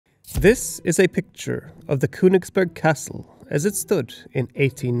This is a picture of the Königsberg castle as it stood in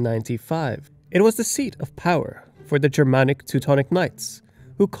 1895. It was the seat of power for the Germanic Teutonic Knights,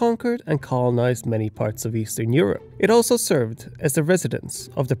 who conquered and colonized many parts of Eastern Europe. It also served as the residence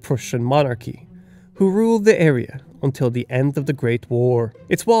of the Prussian monarchy, who ruled the area until the end of the Great War.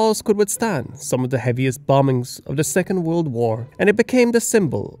 Its walls could withstand some of the heaviest bombings of the Second World War, and it became the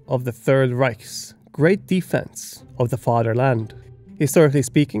symbol of the Third Reich's great defense of the fatherland. Historically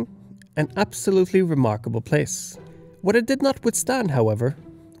speaking, an absolutely remarkable place. What it did not withstand, however,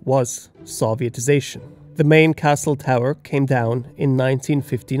 was Sovietization. The main castle tower came down in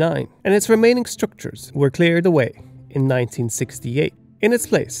 1959, and its remaining structures were cleared away in 1968. In its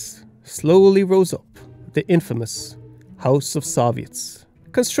place, slowly rose up the infamous House of Soviets.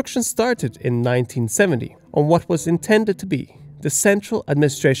 Construction started in 1970 on what was intended to be the central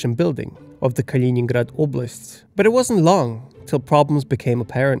administration building of the Kaliningrad Oblast, but it wasn't long till problems became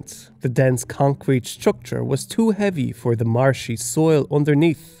apparent. The dense concrete structure was too heavy for the marshy soil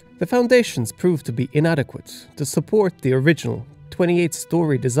underneath. The foundations proved to be inadequate to support the original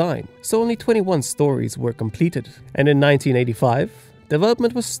 28-story design, so only 21 stories were completed. And in 1985,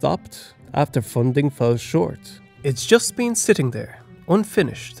 development was stopped after funding fell short. It's just been sitting there,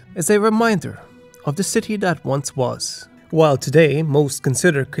 unfinished, as a reminder of the city that once was. While today most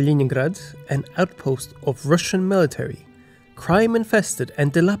consider Kaliningrad an outpost of Russian military, crime-infested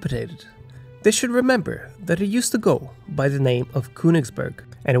and dilapidated, they should remember that it used to go by the name of Königsberg,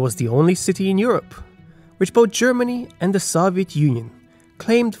 and it was the only city in Europe which both Germany and the Soviet Union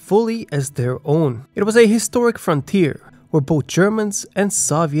claimed fully as their own. It was a historic frontier where both Germans and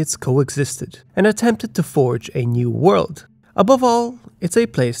Soviets coexisted and attempted to forge a new world. Above all, it's a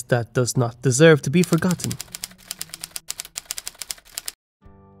place that does not deserve to be forgotten.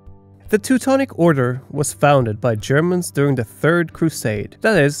 The Teutonic Order was founded by Germans during the Third Crusade,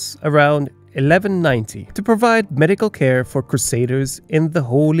 that is, around 1190, to provide medical care for crusaders in the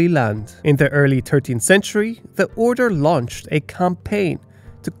Holy Land. In the early 13th century, the order launched a campaign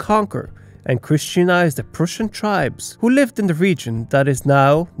to conquer and Christianize the Prussian tribes who lived in the region that is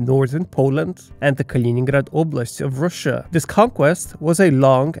now northern Poland and the Kaliningrad Oblast of Russia. This conquest was a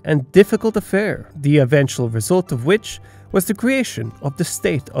long and difficult affair, the eventual result of which was the creation of the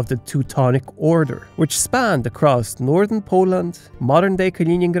state of the Teutonic Order, which spanned across northern Poland, modern-day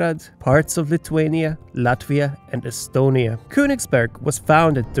Kaliningrad, parts of Lithuania, Latvia, and Estonia. Königsberg was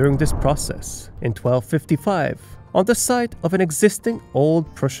founded during this process in 1255 on the site of an existing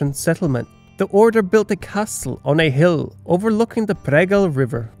old Prussian settlement. The order built a castle on a hill overlooking the Pregel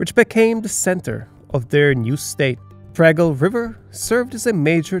River, which became the center of their new state. Pregel River served as a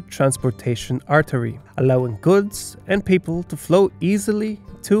major transportation artery, allowing goods and people to flow easily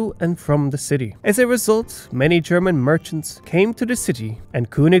to and from the city. As a result, many German merchants came to the city, and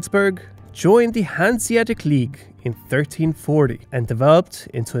Königsberg joined the Hanseatic League in 1340 and developed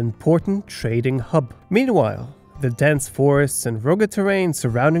into an important trading hub. Meanwhile, the dense forests and rugged terrain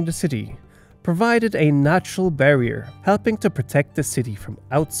surrounding the city provided a natural barrier, helping to protect the city from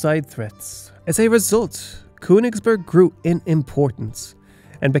outside threats. As a result, Königsberg grew in importance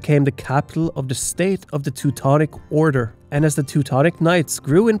and became the capital of the state of the Teutonic Order. And as the Teutonic Knights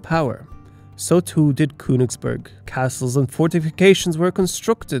grew in power, so too did Königsberg. Castles and fortifications were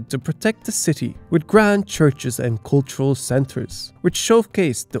constructed to protect the city, with grand churches and cultural centers, which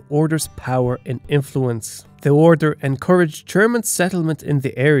showcased the Order's power and influence. The Order encouraged German settlement in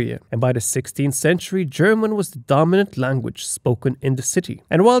the area, and by the 16th century, German was the dominant language spoken in the city.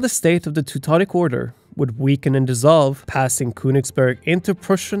 And while the state of the Teutonic Order would weaken and dissolve, passing Königsberg into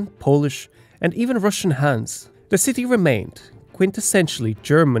Prussian, Polish, and even Russian hands, the city remained quintessentially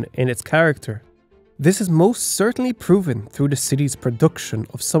German in its character. This is most certainly proven through the city's production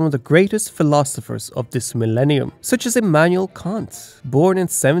of some of the greatest philosophers of this millennium, such as Immanuel Kant, born in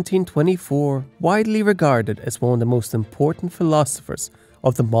 1724, widely regarded as one of the most important philosophers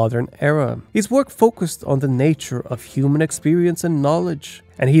of the modern era. His work focused on the nature of human experience and knowledge,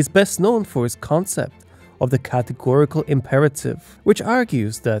 and he is best known for his concept of the categorical imperative, which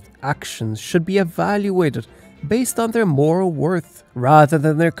argues that actions should be evaluated based on their moral worth rather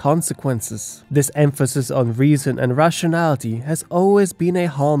than their consequences. This emphasis on reason and rationality has always been a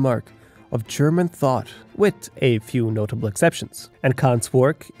hallmark of German thought, with a few notable exceptions, and Kant's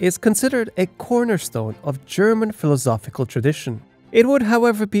work is considered a cornerstone of German philosophical tradition. It would,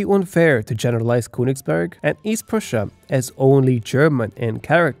 however, be unfair to generalize Königsberg and East Prussia as only German in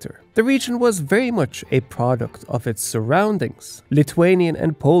character. The region was very much a product of its surroundings. Lithuanian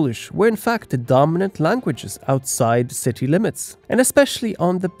and Polish were in fact the dominant languages outside city limits, and especially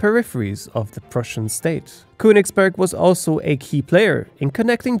on the peripheries of the Prussian state. Königsberg was also a key player in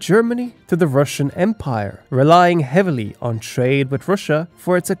connecting Germany to the Russian Empire, relying heavily on trade with Russia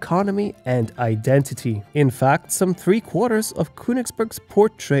for its economy and identity. In fact, some 3/4 of Königsberg's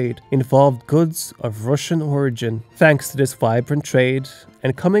port trade involved goods of Russian origin. Thanks to this vibrant trade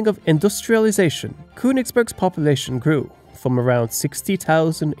and coming of industrialization, Königsberg's population grew from around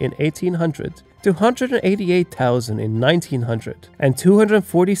 60,000 in 1800 to 188,000 in 1900 and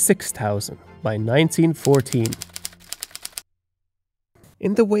 246,000 by 1914.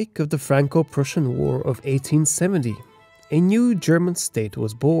 In the wake of the Franco-Prussian War of 1870, a new German state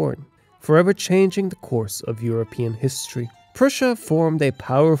was born, forever changing the course of European history. Prussia formed a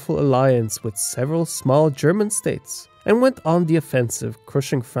powerful alliance with several small German states and went on the offensive,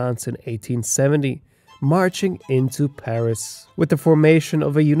 crushing France in 1870, marching into Paris. With the formation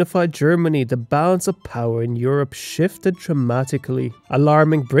of a unified Germany, the balance of power in Europe shifted dramatically,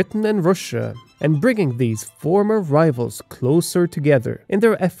 alarming Britain and Russia, and bringing these former rivals closer together in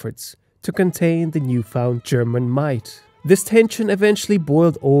their efforts to contain the newfound German might. This tension eventually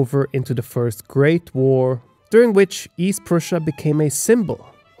boiled over into the First Great War, during which East Prussia became a symbol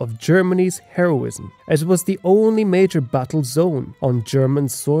of Germany's heroism, as it was the only major battle zone on German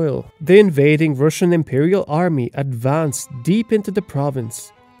soil. The invading Russian Imperial Army advanced deep into the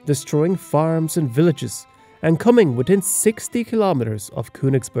province, destroying farms and villages, and coming within 60 kilometers of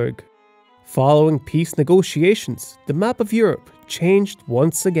Königsberg. Following peace negotiations, the map of Europe changed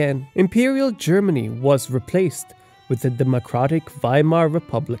once again. Imperial Germany was replaced with the democratic Weimar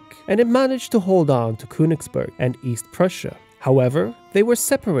Republic, and it managed to hold on to Königsberg and East Prussia. However, they were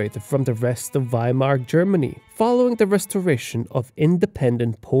separated from the rest of Weimar Germany following the restoration of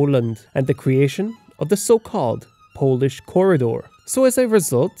independent Poland and the creation of the so-called Polish Corridor. So as a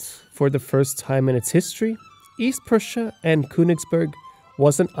result, for the first time in its history, East Prussia and Königsberg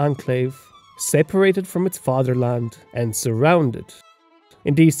was an enclave, separated from its fatherland and surrounded.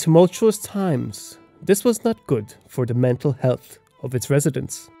 In these tumultuous times, this was not good for the mental health of its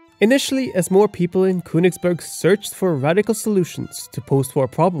residents. Initially, as more people in Königsberg searched for radical solutions to post-war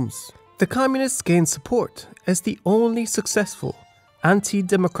problems, the communists gained support as the only successful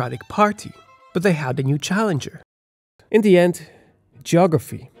anti-democratic party, but they had a new challenger. In the end,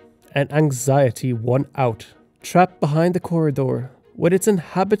 geography and anxiety won out. Trapped behind the corridor, with its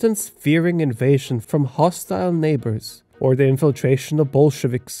inhabitants fearing invasion from hostile neighbors or the infiltration of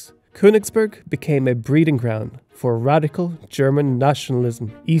Bolsheviks, Königsberg became a breeding ground for radical German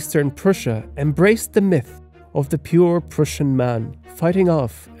nationalism. Eastern Prussia embraced the myth of the pure Prussian man, fighting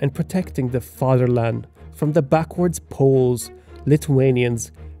off and protecting the fatherland from the backwards Poles,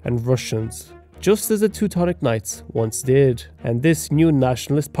 Lithuanians, and Russians, just as the Teutonic Knights once did. And this new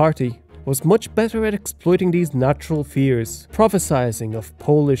nationalist party was much better at exploiting these natural fears, prophesying of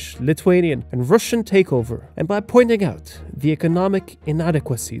Polish, Lithuanian, and Russian takeover, and by pointing out the economic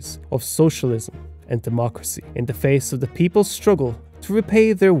inadequacies of socialism and democracy in the face of the people's struggle to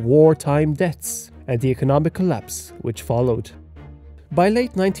repay their wartime debts and the economic collapse which followed. By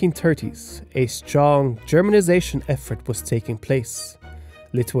late 1930s, a strong Germanization effort was taking place.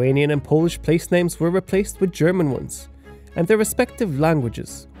 Lithuanian and Polish place names were replaced with German ones, and their respective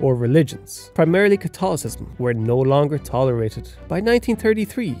languages or religions, primarily Catholicism, were no longer tolerated. By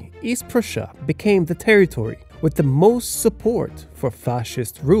 1933, East Prussia became the territory with the most support for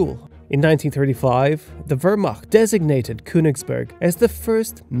fascist rule. In 1935, the Wehrmacht designated Königsberg as the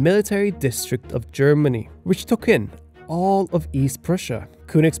first military district of Germany, which took in all of East Prussia.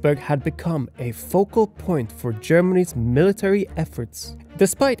 Königsberg had become a focal point for Germany's military efforts.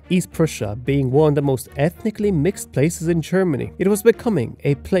 Despite East Prussia being one of the most ethnically mixed places in Germany, it was becoming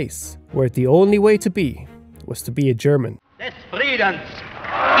a place where the only way to be was to be a German. Des Friedens!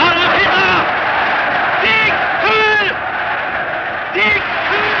 Adolf Hitler! Sieg Heil! Sieg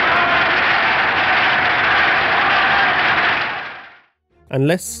Heil!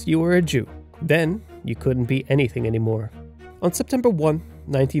 Unless you were a Jew, then you couldn't be anything anymore. On September 1,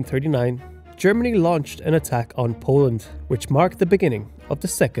 1939, Germany launched an attack on Poland, which marked the beginning of the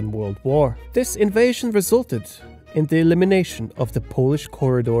Second World War. This invasion resulted in the elimination of the Polish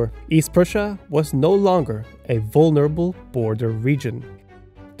corridor. East Prussia was no longer a vulnerable border region.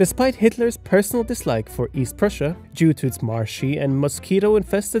 Despite Hitler's personal dislike for East Prussia, due to its marshy and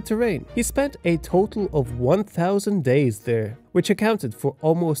mosquito-infested terrain, he spent a total of 1,000 days there, which accounted for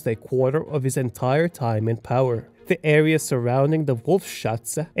almost a quarter of his entire time in power. The area surrounding the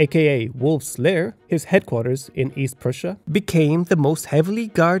Wolfschatze, aka Wolf's Lair, his headquarters in East Prussia, became the most heavily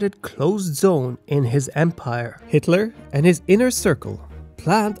guarded closed zone in his empire. Hitler and his inner circle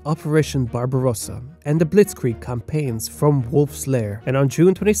planned Operation Barbarossa and the Blitzkrieg campaigns from Wolf's Lair, and on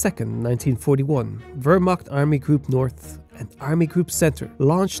June 22, 1941, Wehrmacht Army Group North and Army Group Center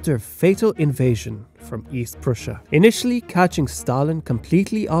launched their fatal invasion from East Prussia. Initially catching Stalin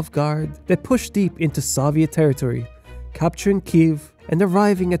completely off guard, they pushed deep into Soviet territory, capturing Kiev and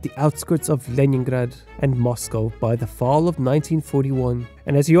arriving at the outskirts of Leningrad and Moscow by the fall of 1941.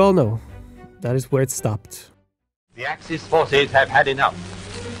 And as you all know, that is where it stopped. The Axis forces have had enough.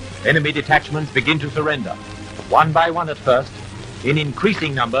 Enemy detachments begin to surrender, one by one at first, in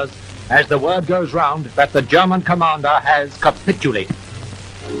increasing numbers, as the word goes round that the German commander has capitulated.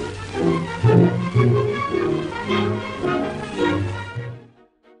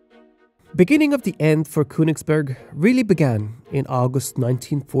 Beginning of the end for Königsberg really began in August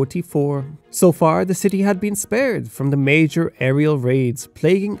 1944. So far, the city had been spared from the major aerial raids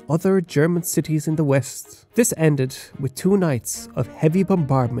plaguing other German cities in the west. This ended with 2 nights of heavy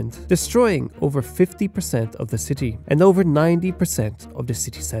bombardment, destroying over 50% of the city and over 90% of the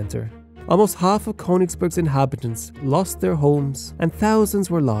city center. Almost half of Königsberg's inhabitants lost their homes and thousands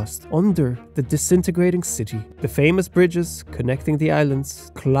were lost under the disintegrating city. The famous bridges connecting the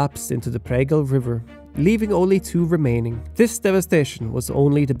islands collapsed into the Pregel River, leaving only 2 remaining. This devastation was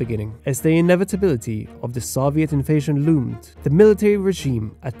only the beginning. As the inevitability of the Soviet invasion loomed, the military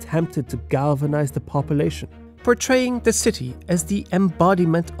regime attempted to galvanize the population, portraying the city as the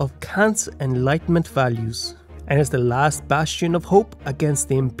embodiment of Kant's Enlightenment values, and as the last bastion of hope against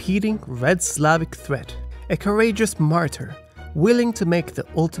the impeding Red Slavic threat, a courageous martyr willing to make the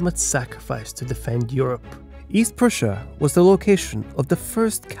ultimate sacrifice to defend Europe. East Prussia was the location of the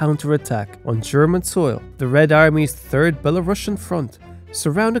first counterattack on German soil. The Red Army's 3rd Belarusian Front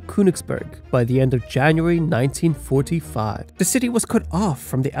surrounded Königsberg by the end of January 1945. The city was cut off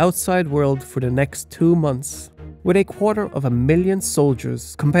from the outside world for the next 2 months, with 250,000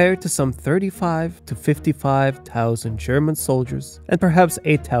 soldiers compared to some 35,000 to 55,000 German soldiers and perhaps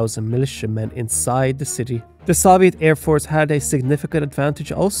 8,000 militiamen inside the city. The Soviet Air Force had a significant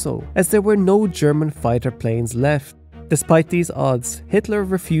advantage also, as there were no German fighter planes left. Despite these odds, Hitler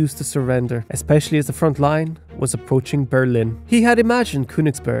refused to surrender, especially as the front line was approaching Berlin. He had imagined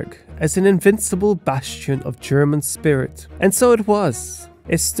Königsberg as an invincible bastion of German spirit, and so it was.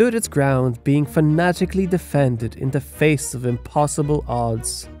 It stood its ground, being fanatically defended in the face of impossible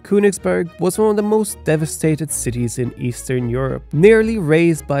odds. Königsberg was one of the most devastated cities in Eastern Europe, nearly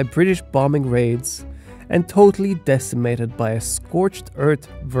razed by British bombing raids and totally decimated by a scorched earth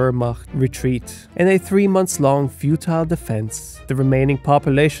Wehrmacht retreat. In a 3-month-long futile defense, the remaining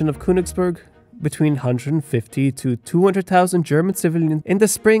population of Königsberg, between 150 to 200,000 German civilians in the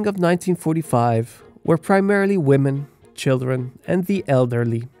spring of 1945, were primarily women, children, and the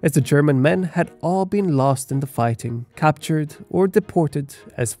elderly, as the German men had all been lost in the fighting, captured or deported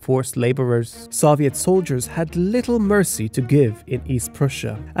as forced laborers. Soviet soldiers had little mercy to give in East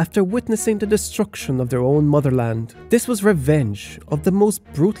Prussia after witnessing the destruction of their own motherland. This was revenge of the most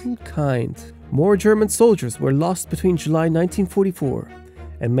brutal kind. More German soldiers were lost between July 1944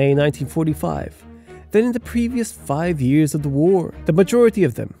 and May 1945 than in the previous 5 years of the war, the majority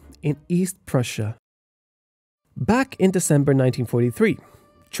of them in East Prussia. Back in December 1943,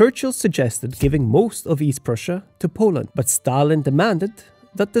 Churchill suggested giving most of East Prussia to Poland, but Stalin demanded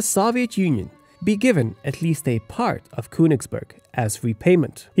that the Soviet Union be given at least a part of Königsberg as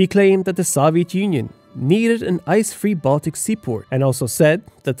repayment. He claimed that the Soviet Union needed an ice-free Baltic seaport, and also said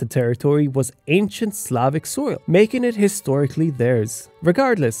that the territory was ancient Slavic soil, making it historically theirs.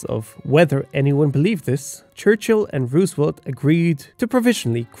 Regardless of whether anyone believed this, Churchill and Roosevelt agreed to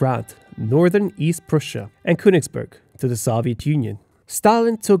provisionally grant northern East Prussia and Königsberg to the Soviet Union.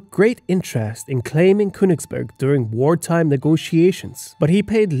 Stalin took great interest in claiming Königsberg during wartime negotiations, but he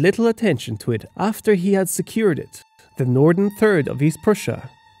paid little attention to it after he had secured it. The northern third of East Prussia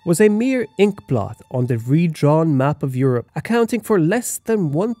was a mere ink blot on the redrawn map of Europe, accounting for less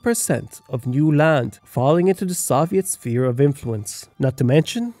than 1% of new land falling into the Soviet sphere of influence. Not to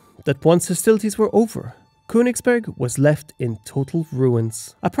mention that once hostilities were over, Königsberg was left in total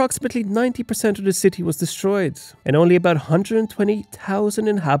ruins. Approximately 90% of the city was destroyed, and only about 120,000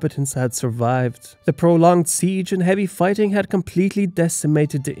 inhabitants had survived. The prolonged siege and heavy fighting had completely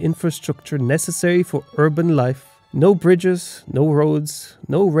decimated the infrastructure necessary for urban life. No bridges, no roads,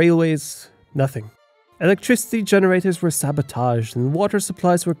 no railways, nothing. Electricity generators were sabotaged and water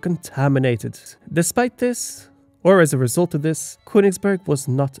supplies were contaminated. Despite this, Or as a result of this, Königsberg was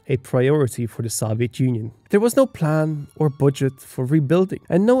not a priority for the Soviet Union. There was no plan or budget for rebuilding,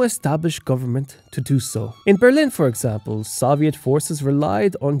 and no established government to do so. In Berlin, for example, Soviet forces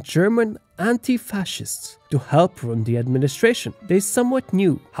relied on German anti-fascists to help run the administration. They somewhat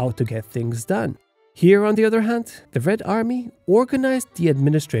knew how to get things done. Here, on the other hand, the Red Army organized the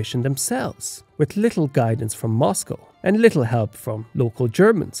administration themselves, with little guidance from Moscow and little help from local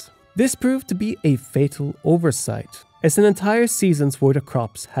Germans. This proved to be a fatal oversight, as an entire season's worth of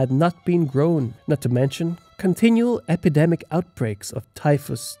crops had not been grown, not to mention continual epidemic outbreaks of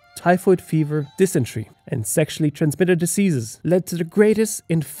typhus, typhoid fever, dysentery, and sexually transmitted diseases led to the greatest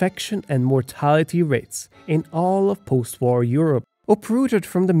infection and mortality rates in all of post-war Europe. Uprooted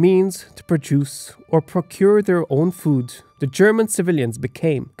from the means to produce or procure their own food, the German civilians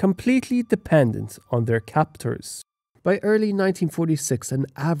became completely dependent on their captors. By early 1946, an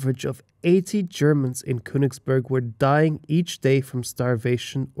average of 80 Germans in Königsberg were dying each day from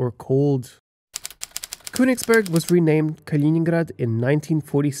starvation or cold. Königsberg was renamed Kaliningrad in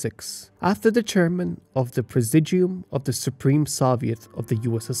 1946, after the chairman of the Presidium of the Supreme Soviet of the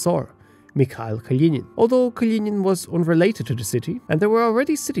USSR, Mikhail Kalinin. Although Kalinin was unrelated to the city, and there were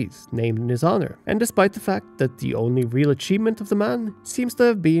already cities named in his honor, and despite the fact that the only real achievement of the man seems to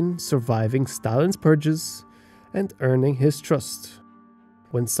have been surviving Stalin's purges and earning his trust.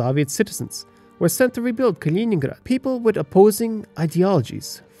 When Soviet citizens were sent to rebuild Kaliningrad, people with opposing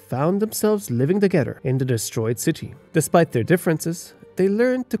ideologies found themselves living together in the destroyed city. Despite their differences, they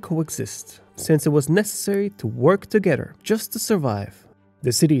learned to coexist, since it was necessary to work together just to survive.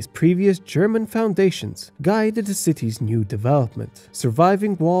 The city's previous German foundations guided the city's new development.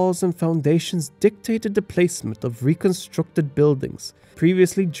 Surviving walls and foundations dictated the placement of reconstructed buildings.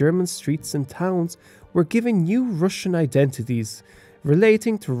 Previously German streets and towns were given new Russian identities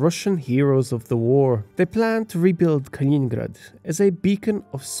relating to Russian heroes of the war. They planned to rebuild Kaliningrad as a beacon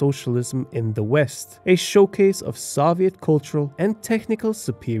of socialism in the West, a showcase of Soviet cultural and technical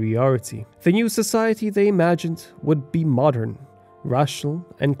superiority. The new society they imagined would be modern, rational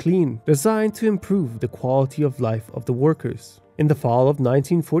and clean, designed to improve the quality of life of the workers. In the fall of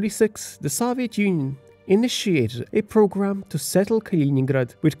 1946, the Soviet Union initiated a program to settle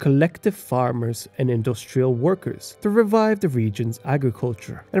Kaliningrad with collective farmers and industrial workers to revive the region's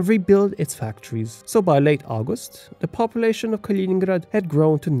agriculture and rebuild its factories. So by late August, the population of Kaliningrad had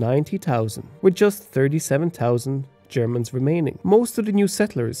grown to 90,000, with just 37,000 Germans remaining. Most of the new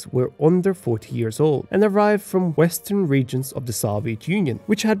settlers were under 40 years old and arrived from western regions of the Soviet Union,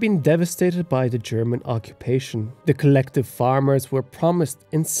 which had been devastated by the German occupation. The collective farmers were promised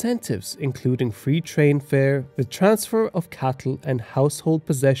incentives including free train fare, the transfer of cattle and household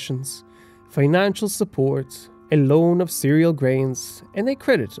possessions, financial support, a loan of cereal grains, and a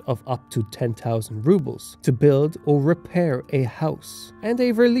credit of up to 10,000 rubles to build or repair a house, and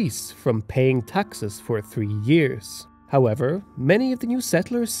a release from paying taxes for 3 years. However, many of the new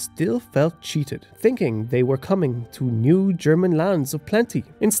settlers still felt cheated, thinking they were coming to new German lands of plenty.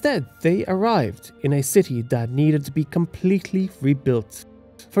 Instead, they arrived in a city that needed to be completely rebuilt.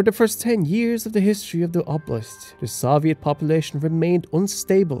 For the first 10 years of the history of the oblast, the Soviet population remained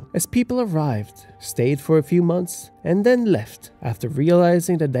unstable as people arrived, stayed for a few months, and then left after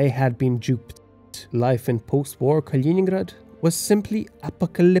realizing that they had been duped. Life in post-war Kaliningrad was simply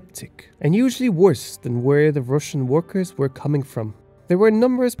apocalyptic, and usually worse than where the Russian workers were coming from. There were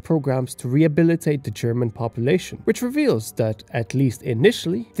numerous programs to rehabilitate the German population, which reveals that, at least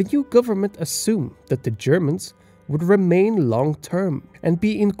initially, the new government assumed that the Germans would remain long-term and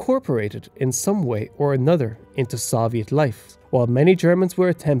be incorporated in some way or another into Soviet life. While many Germans were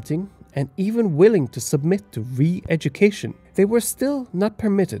attempting and even willing to submit to re-education, they were still not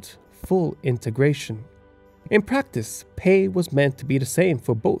permitted full integration. In practice, pay was meant to be the same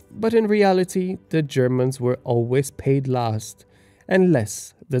for both, but in reality, the Germans were always paid last and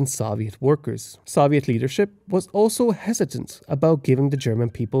less than Soviet workers. Soviet leadership was also hesitant about giving the German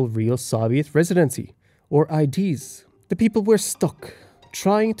people real Soviet residency or IDs. The people were stuck,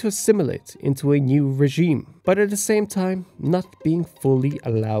 trying to assimilate into a new regime, but at the same time not being fully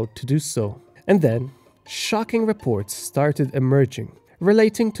allowed to do so. And then, shocking reports started emerging,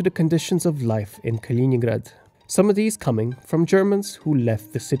 relating to the conditions of life in Kaliningrad, some of these coming from Germans who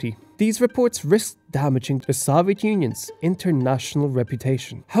left the city. These reports risked damaging the Soviet Union's international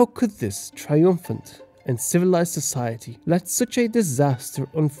reputation. How could this triumphant and civilized society let such a disaster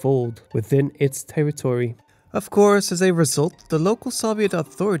unfold within its territory? Of course, as a result, the local Soviet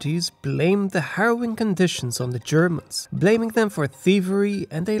authorities blamed the harrowing conditions on the Germans, blaming them for thievery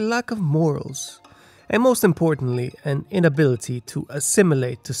and a lack of morals, and most importantly, an inability to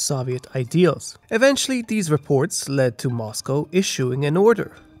assimilate to Soviet ideals. Eventually, these reports led to Moscow issuing an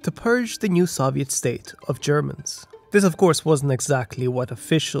order to purge the new Soviet state of Germans. This of course wasn't exactly what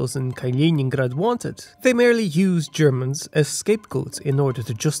officials in Kaliningrad wanted. They merely used Germans as scapegoats in order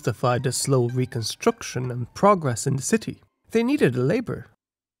to justify the slow reconstruction and progress in the city. They needed the labor.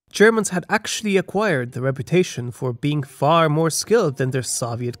 Germans had actually acquired the reputation for being far more skilled than their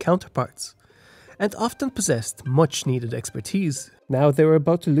Soviet counterparts, and often possessed much needed expertise. Now they were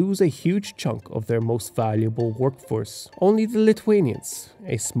about to lose a huge chunk of their most valuable workforce. Only the Lithuanians,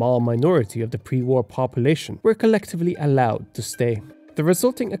 a small minority of the pre-war population, were collectively allowed to stay. The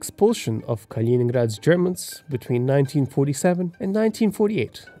resulting expulsion of Kaliningrad's Germans between 1947 and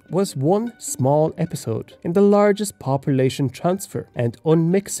 1948 was one small episode in the largest population transfer and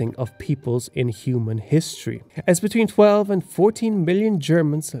unmixing of peoples in human history, as between 12 and 14 million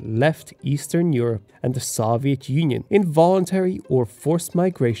Germans left Eastern Europe and the Soviet Union in voluntary or forced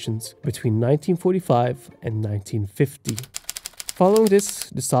migrations between 1945 and 1950. Following this,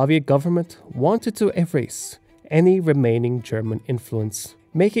 the Soviet government wanted to erase any remaining German influence,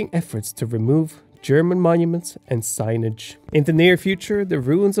 making efforts to remove German monuments and signage. In the near future, the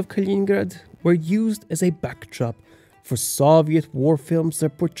ruins of Kaliningrad were used as a backdrop for Soviet war films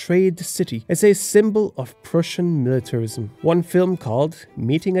that portrayed the city as a symbol of Prussian militarism. One film called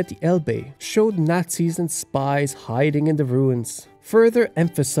Meeting at the Elbe showed Nazis and spies hiding in the ruins, further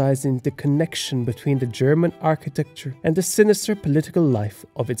emphasizing the connection between the German architecture and the sinister political life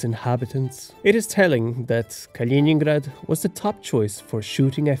of its inhabitants. It is telling that Kaliningrad was the top choice for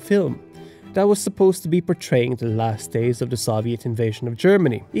shooting a film that was supposed to be portraying the last days of the Soviet invasion of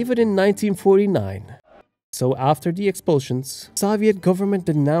Germany, even in 1949. So after the expulsions, the Soviet government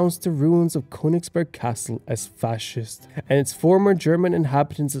denounced the ruins of Königsberg Castle as fascist, and its former German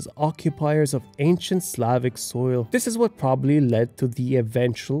inhabitants as occupiers of ancient Slavic soil. This is what probably led to the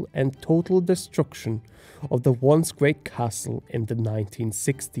eventual and total destruction of the once great castle in the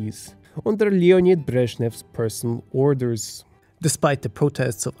 1960s, under Leonid Brezhnev's personal orders. Despite the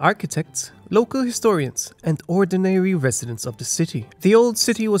protests of architects, local historians, and ordinary residents of the city, the old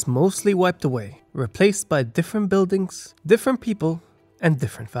city was mostly wiped away, replaced by different buildings, different people, and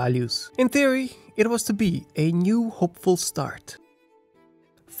different values. In theory, it was to be a new hopeful start.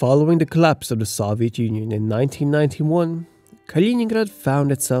 Following the collapse of the Soviet Union in 1991, Kaliningrad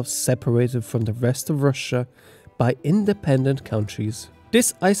found itself separated from the rest of Russia by independent countries.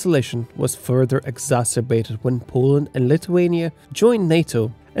 This isolation was further exacerbated when Poland and Lithuania joined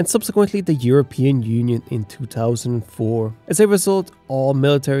NATO and subsequently the European Union in 2004. As a result, all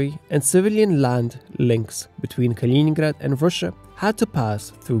military and civilian land links between Kaliningrad and Russia had to pass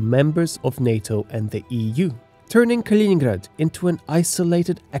through members of NATO and the EU, turning Kaliningrad into an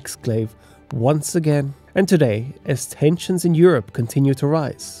isolated exclave once again. And today, as tensions in Europe continue to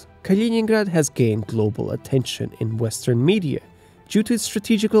rise, Kaliningrad has gained global attention in Western media due to its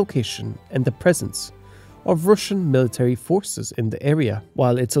strategic location and the presence of Russian military forces in the area.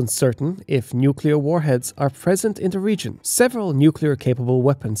 While it's uncertain if nuclear warheads are present in the region, several nuclear-capable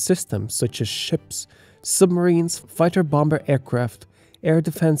weapon systems such as ships, submarines, fighter-bomber aircraft, air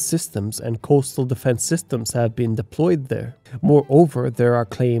defense systems, and coastal defense systems have been deployed there. Moreover, there are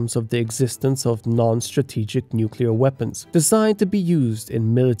claims of the existence of non-strategic nuclear weapons designed to be used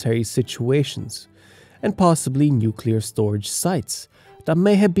in military situations, and possibly nuclear storage sites that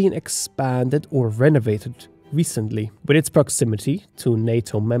may have been expanded or renovated recently. With its proximity to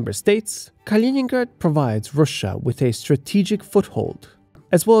NATO member states, Kaliningrad provides Russia with a strategic foothold,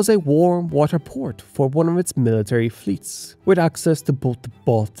 as well as a warm water port for one of its military fleets, with access to both the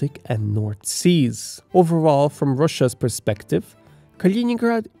Baltic and North Seas. Overall, from Russia's perspective,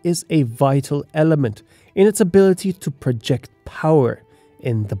 Kaliningrad is a vital element in its ability to project power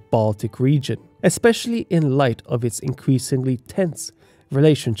in the Baltic region, especially in light of its increasingly tense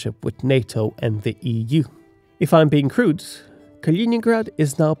relationship with NATO and the EU. If I'm being crude, Kaliningrad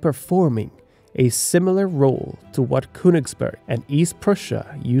is now performing a similar role to what Königsberg and East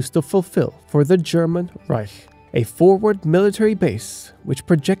Prussia used to fulfill for the German Reich, a forward military base which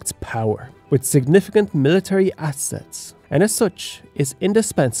projects power with significant military assets, and as such is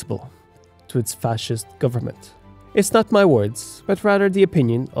indispensable to its fascist government. It's not my words, but rather the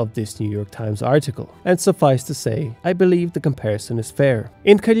opinion of this New York Times article, and suffice to say, I believe the comparison is fair.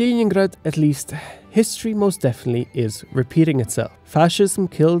 In Kaliningrad, at least, history most definitely is repeating itself. Fascism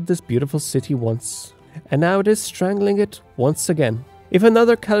killed this beautiful city once, and now it is strangling it once again. If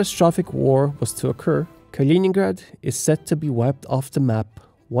another catastrophic war was to occur, Kaliningrad is set to be wiped off the map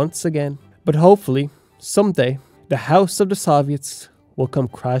once again. But hopefully, someday, the house of the Soviets will come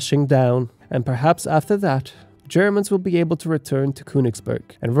crashing down, And perhaps after that, Germans will be able to return to Königsberg,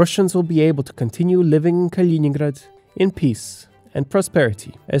 and Russians will be able to continue living in Kaliningrad in peace and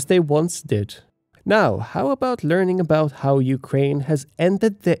prosperity as they once did. Now, how about learning about how Ukraine has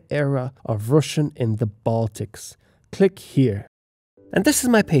ended the era of Russian in the Baltics? Click here. And this is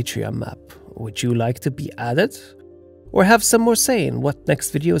my Patreon map. Would you like to be added? Or have some more say in what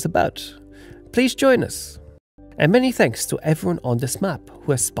next video is about? Please join us. And many thanks to everyone on this map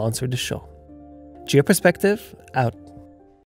who has sponsored the show. Geoperspective out.